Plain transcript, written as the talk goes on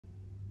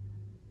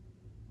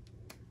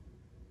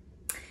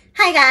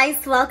Hi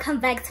guys, welcome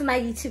back to my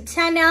YouTube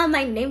channel.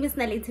 My name is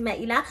Naleti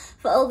Maila.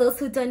 For all those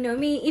who don't know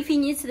me, if you're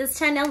new to this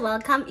channel,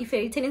 welcome. If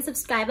you're a returning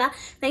subscriber,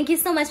 thank you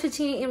so much for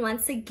tuning in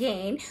once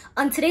again.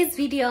 On today's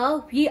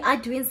video, we are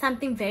doing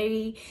something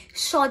very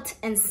short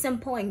and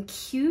simple and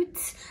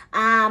cute.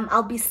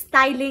 I'll be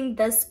styling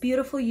this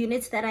beautiful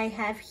unit that I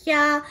have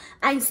here.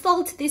 I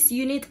installed this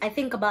unit I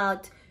think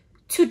about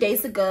 2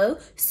 days ago,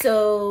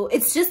 so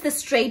it's just a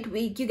straight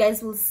wig, you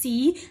guys will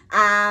see.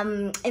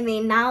 And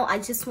then now I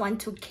just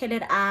want to kill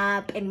it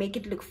up and make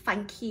it look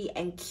funky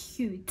and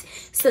cute,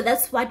 so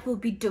that's what we'll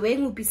be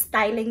doing. We'll be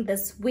styling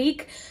this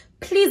wig.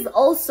 Please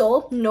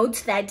also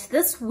note that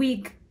this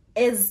wig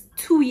is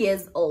 2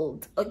 years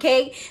old,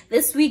 okay?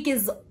 This wig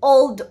is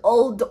old,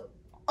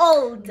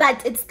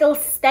 but it's still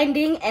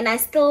standing, and I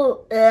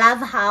still love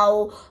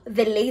how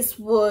the lace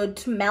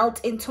would melt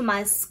into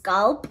my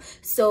scalp.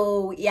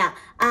 So yeah,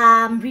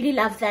 really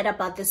love that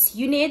about this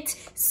unit.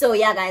 So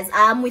yeah guys,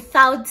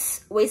 without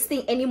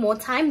wasting any more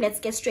time, let's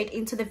get straight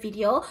into the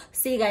video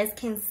so you guys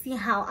can see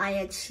how I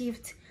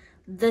achieved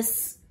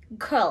this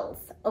curls,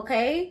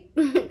 okay?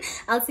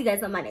 I'll see you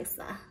guys on my next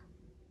one.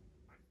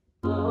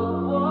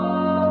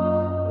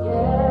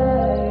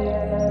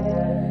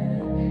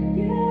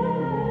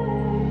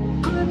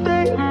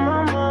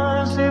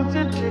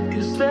 Take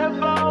a step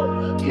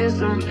out, get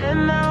some air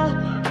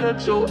now,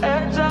 let your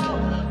edge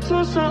out.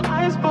 To some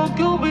iceberg,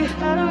 you'll be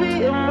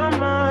heavy in my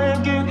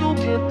mind. Can you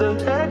get the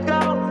heck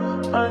out?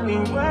 I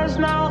need rest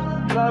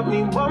now, got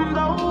me bummed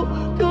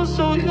out. You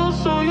so baby.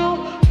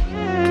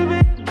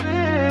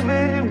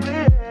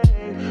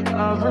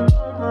 I've been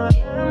on my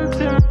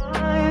empty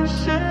mind,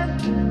 shit.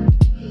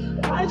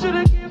 I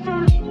should've came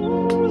from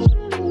you,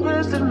 the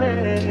best of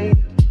me.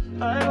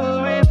 I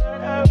worry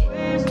that I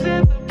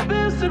wasted the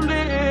best of me.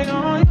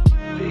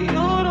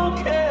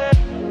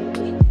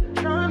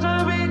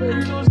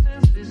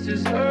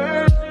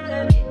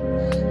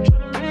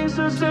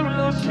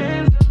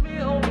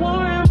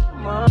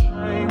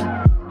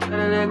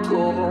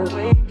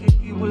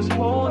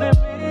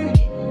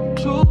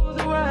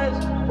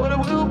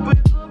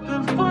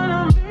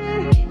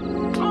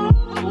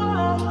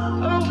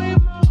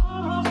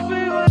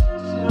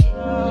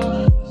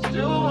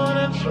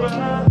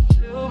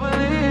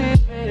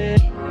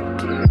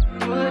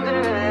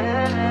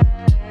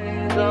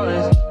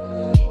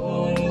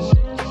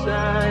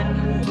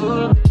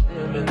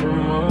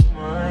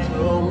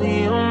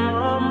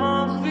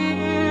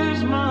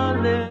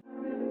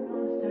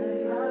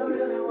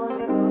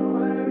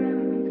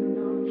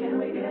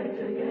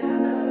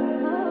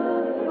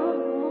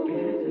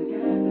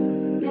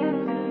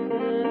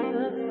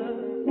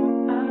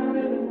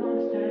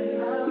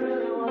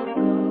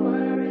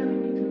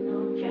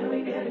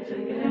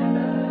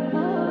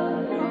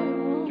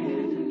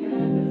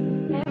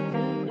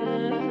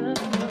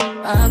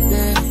 I've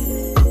been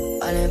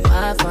all in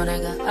my phone, I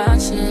got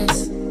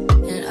options,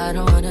 and I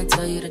don't wanna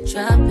tell you to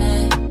drop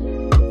it,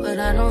 but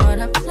I don't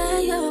wanna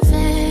play your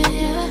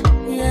fair.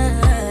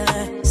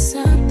 Yeah,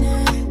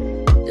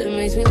 something that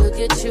makes me look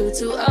at you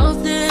too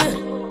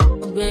often.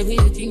 Oh, baby,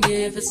 you can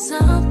give it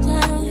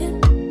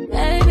something.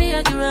 Baby,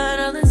 I can run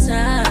all the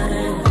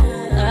time.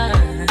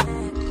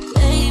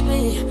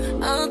 Baby,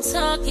 I'm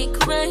talking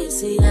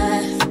crazy. I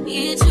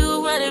need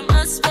you right in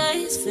my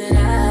space, but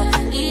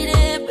I need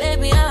it,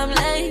 baby. I'm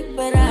late,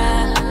 but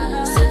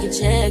I still can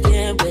check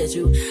in with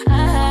you.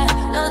 I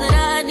know that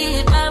I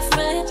need my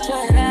friends,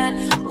 but I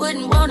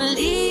wouldn't wanna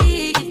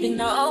leave. You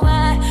know,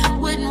 I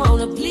wouldn't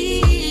wanna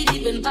bleed.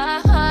 Even my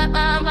heart,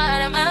 my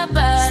mind, and my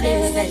body.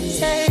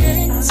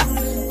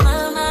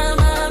 My mind,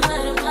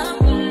 and my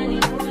body.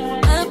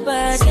 My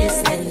body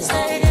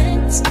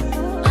says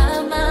my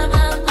mind,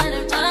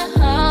 and my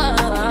heart.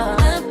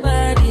 My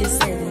body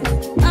says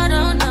I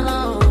don't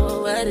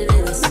know what it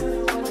is.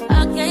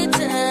 I can't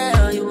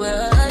tell you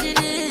what it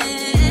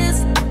is,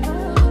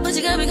 but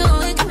you got me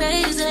going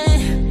crazy.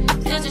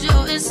 Just to do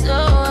is so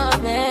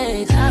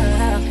amazing.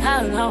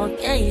 How long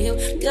can you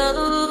go,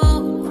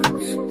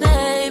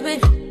 baby?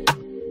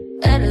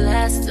 At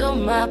last, till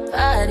my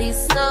body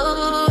so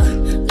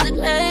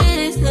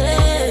crazy.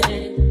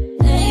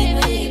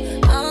 Baby,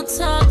 I'm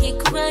talking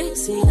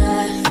crazy. I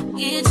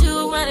need you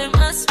right in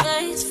my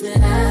space, but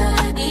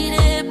I need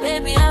it,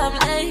 baby. I'm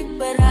late,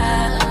 but I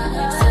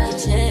still can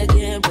check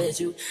in with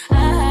you. I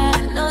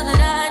know that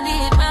I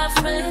need my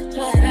friend,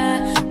 but I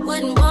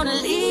wouldn't wanna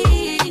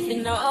leave.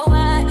 You know,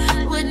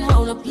 I wouldn't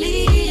wanna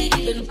bleed.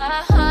 Even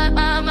my heart,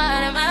 my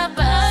mind, and my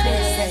body.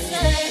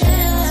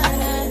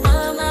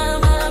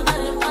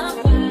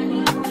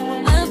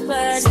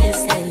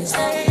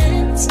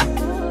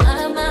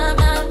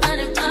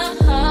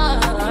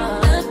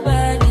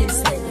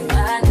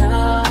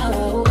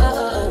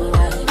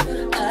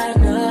 I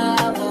know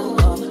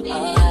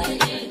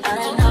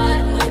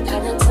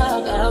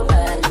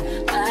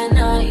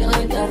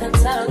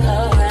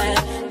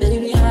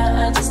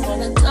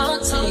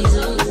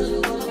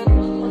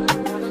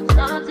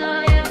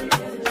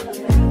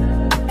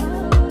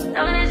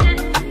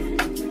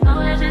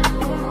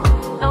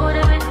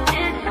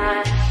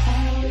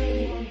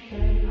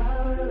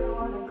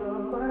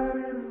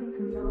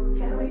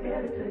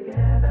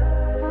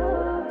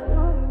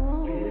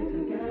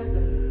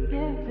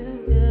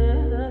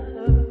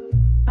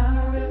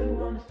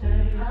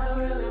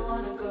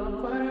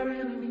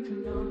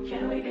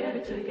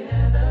it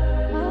together.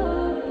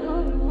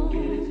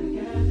 Get it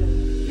together.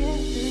 Get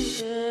it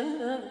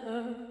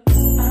together.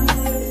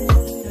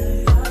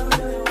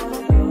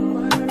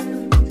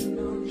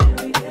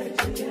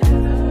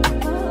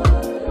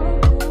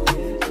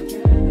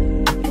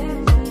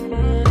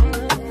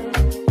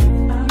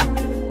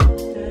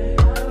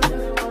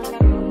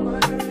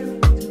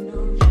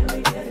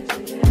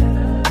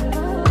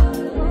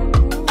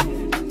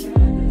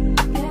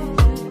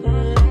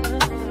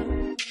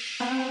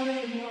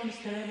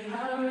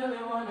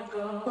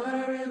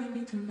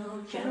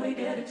 Can we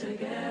get it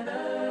together?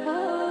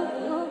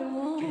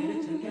 Get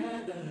it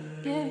together.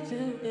 Get it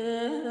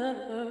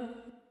together.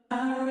 I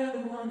don't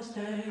really wanna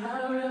stay.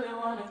 I don't really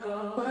wanna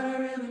go. But I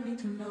really need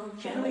to know.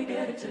 Can we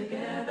get it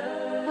together?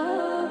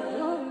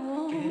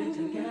 Get it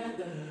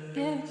together.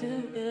 Get it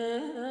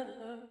together.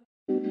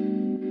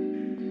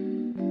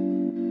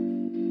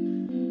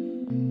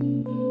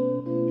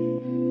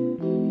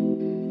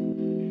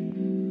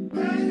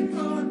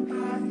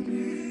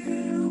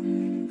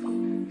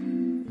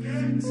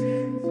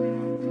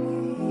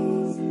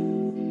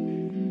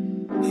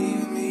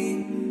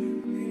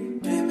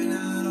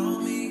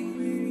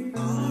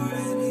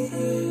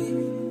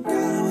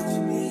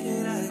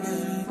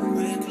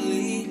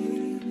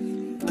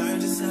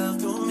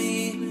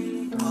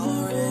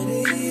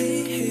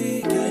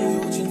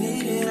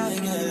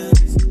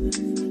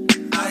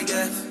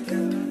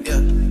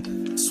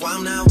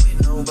 I'm not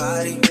with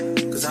nobody,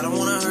 cause I don't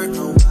wanna hurt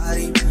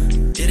nobody.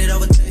 Did it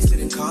over text,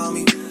 didn't call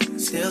me.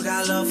 Still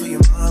got love for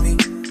your mommy.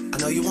 I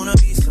know you wanna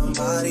be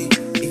somebody,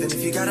 even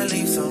if you gotta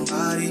leave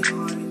somebody.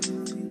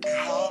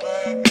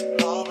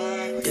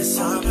 Yes,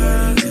 I'm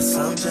hurting, yes,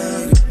 I'm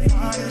jaded.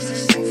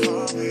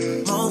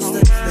 Most of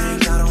the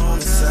things I don't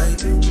wanna say.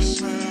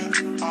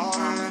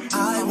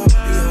 I won't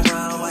be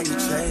around while you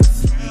chase.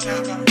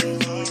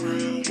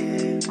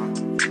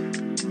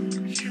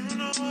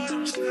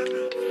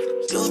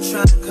 You'll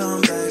try to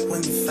come back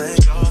when you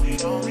faint.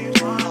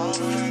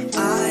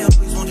 I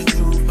always want the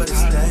truth, but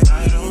it's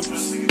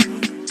dangerous.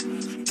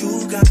 You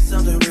got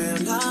something real,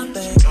 not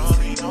bad.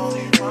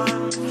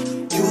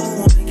 You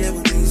wanna get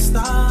with me,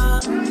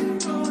 stop.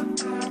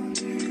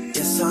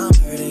 Yes, I'm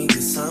hurting,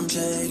 yes, I'm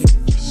jaded.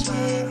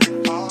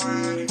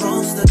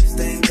 Most of these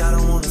things I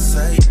don't wanna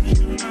say.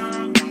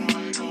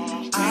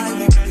 I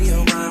won't be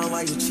around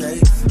while you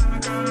chase.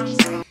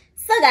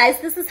 So guys,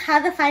 this is how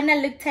the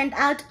final look turned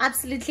out.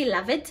 Absolutely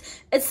love it.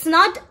 It's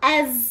not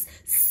as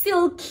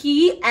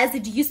silky as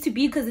it used to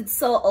be because it's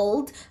so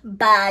old,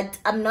 but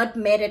I'm not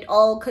mad at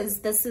all because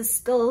this is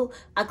still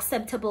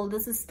acceptable.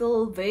 This is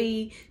still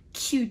very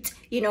cute,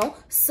 you know.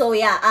 So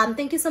yeah,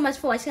 thank you so much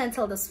for watching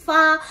until this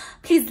far.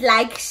 Please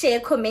like, share,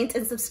 comment,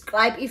 and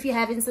subscribe if you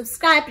haven't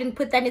subscribed, and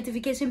put that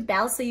notification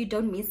bell so you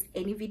don't miss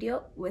any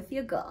video with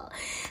your girl.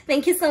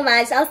 Thank you so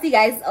much. I'll see you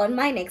guys on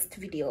my next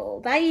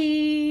video.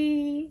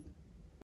 Bye.